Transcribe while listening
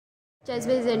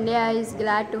Chessbase India is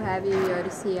glad to have you here,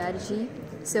 CRG.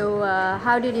 So,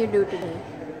 how did you do today?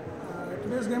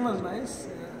 Today's game was nice,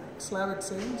 slab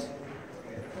exchange,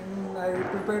 and I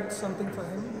prepared something for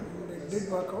him, and it did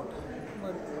work out.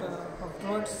 But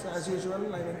afterwards, as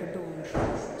usual, I went into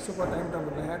super time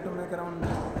trouble. I had to make around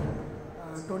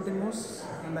 20 moves,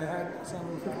 and I had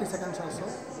some 50 seconds or so.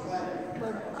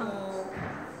 But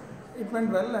it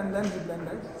went well, and then he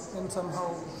blundered, and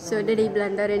somehow. So, did he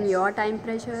blunder in your time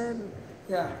pressure?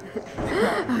 Yeah.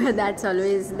 That's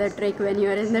always the trick when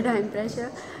you're in the time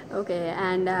pressure. Okay,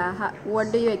 and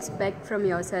what do you expect from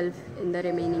yourself in the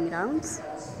remaining rounds?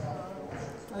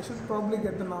 I should probably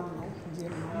get the norm now,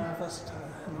 GM norm, first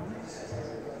norm.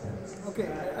 Okay,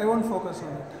 I won't focus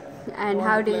on it. And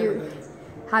how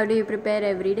do you prepare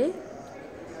every day?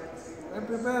 I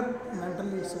prepare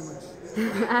mentally so much.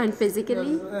 And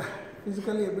physically? Because,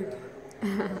 physically a bit.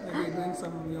 Maybe doing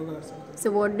some yoga or something. So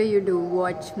what do you do?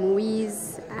 Watch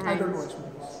movies? And I don't watch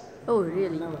movies. Oh,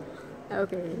 really? Never.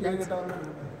 Okay. That's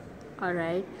all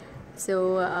right.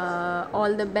 So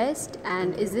all the best.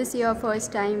 And is this your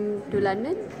first time to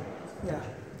London? Yeah,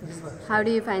 this is right. How do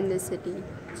you find this city?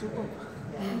 Super.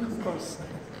 Of course.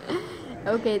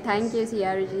 Okay, thank you,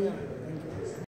 CRG. Yeah.